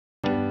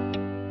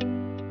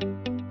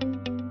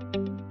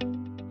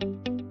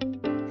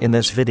In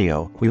this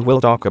video, we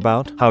will talk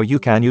about how you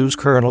can use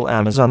kernel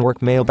Amazon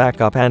WorkMail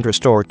Backup and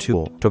Restore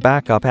tool to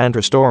backup and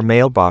restore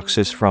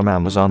mailboxes from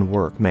Amazon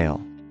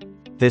WorkMail.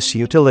 This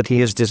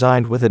utility is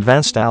designed with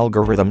advanced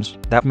algorithms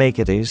that make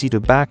it easy to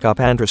backup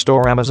and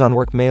restore Amazon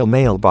WorkMail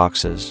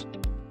mailboxes.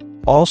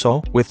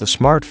 Also, with the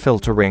smart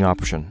filtering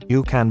option,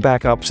 you can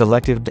backup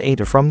selected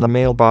data from the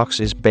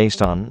mailboxes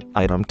based on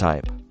item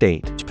type,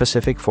 date,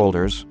 specific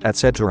folders,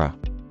 etc.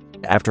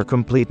 After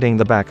completing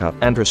the backup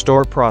and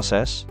restore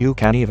process, you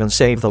can even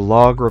save the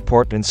log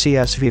report in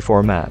CSV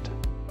format.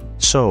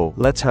 So,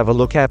 let's have a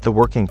look at the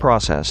working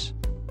process.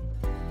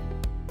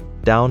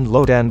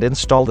 Download and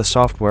install the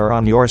software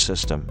on your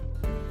system.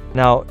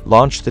 Now,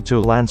 launch the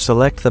tool and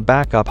select the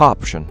backup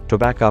option to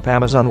backup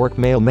Amazon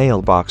WorkMail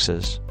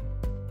mailboxes.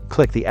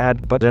 Click the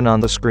Add button on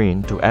the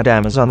screen to add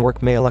Amazon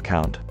WorkMail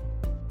account.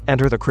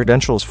 Enter the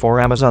credentials for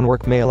Amazon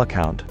WorkMail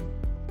account.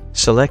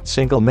 Select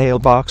Single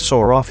Mailbox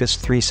or Office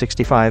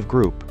 365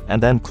 group,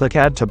 and then click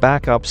Add to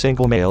backup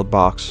single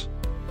mailbox.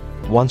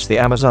 Once the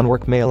Amazon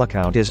WorkMail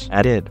account is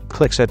added,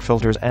 click Set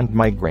Filters and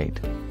Migrate.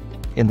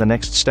 In the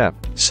next step,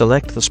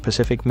 select the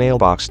specific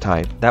mailbox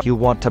type that you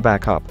want to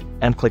backup,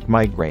 and click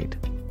Migrate.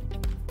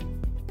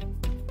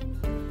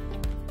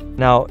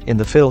 Now, in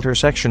the Filter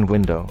section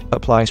window,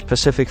 apply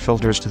specific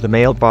filters to the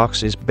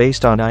mailboxes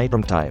based on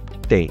item type,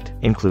 date,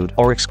 include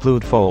or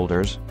exclude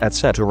folders,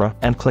 etc.,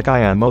 and click I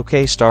am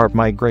OK. Start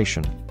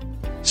migration.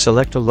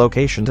 Select a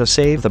location to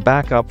save the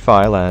backup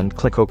file and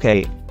click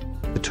OK.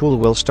 The tool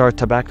will start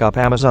to backup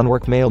Amazon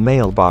WorkMail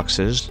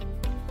mailboxes.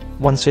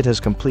 Once it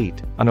is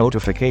complete, a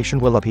notification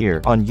will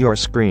appear on your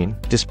screen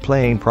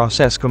displaying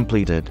process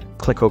completed.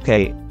 Click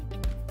OK.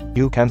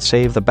 You can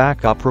save the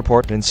backup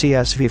report in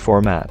CSV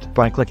format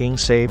by clicking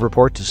Save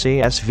Report to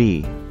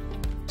CSV.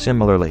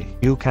 Similarly,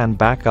 you can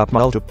backup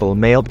multiple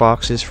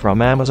mailboxes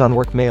from Amazon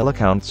WorkMail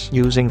accounts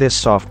using this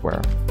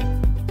software.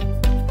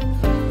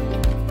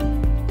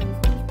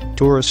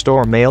 To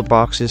restore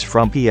mailboxes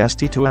from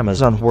PST to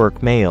Amazon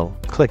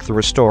WorkMail, click the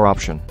Restore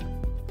option.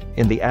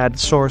 In the Add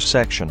Source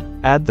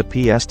section, add the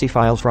PST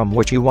file from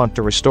which you want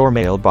to restore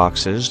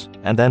mailboxes,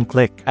 and then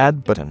click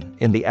Add button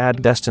in the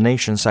Add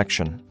Destination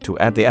section to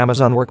add the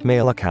Amazon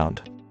WorkMail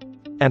account.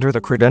 Enter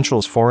the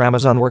credentials for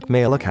Amazon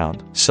WorkMail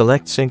account,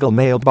 select Single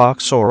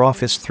Mailbox or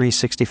Office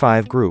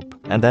 365 group,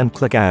 and then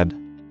click Add.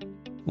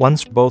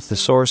 Once both the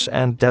source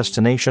and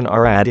destination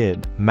are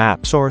added,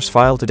 map source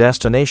file to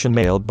destination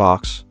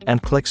mailbox,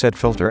 and click Set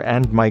Filter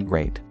and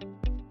Migrate.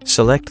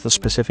 Select the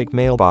specific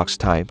mailbox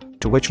type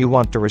to which you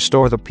want to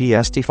restore the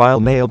PST file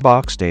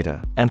mailbox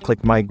data, and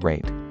click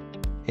Migrate.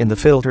 In the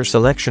Filter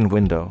selection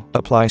window,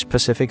 apply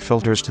specific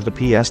filters to the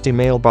PST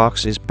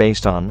mailboxes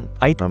based on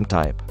item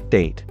type,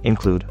 date,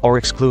 include or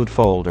exclude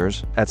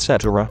folders,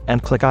 etc.,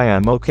 and click I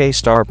am OK.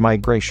 Start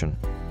migration.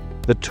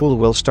 The tool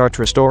will start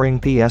restoring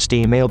PST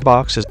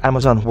mailboxes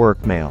Amazon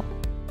WorkMail.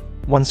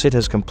 Once it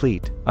is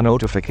complete, a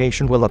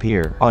notification will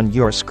appear on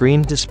your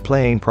screen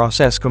displaying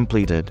process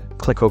completed.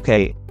 Click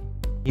OK.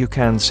 You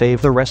can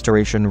save the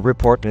restoration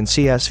report in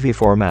CSV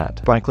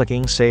format by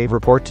clicking Save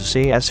Report to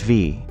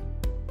CSV.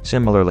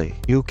 Similarly,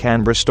 you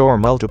can restore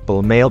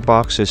multiple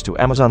mailboxes to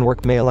Amazon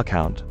WorkMail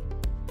account.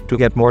 To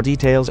get more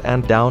details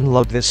and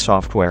download this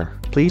software,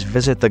 please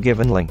visit the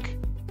given link.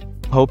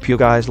 Hope you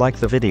guys like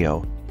the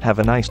video. Have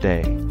a nice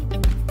day.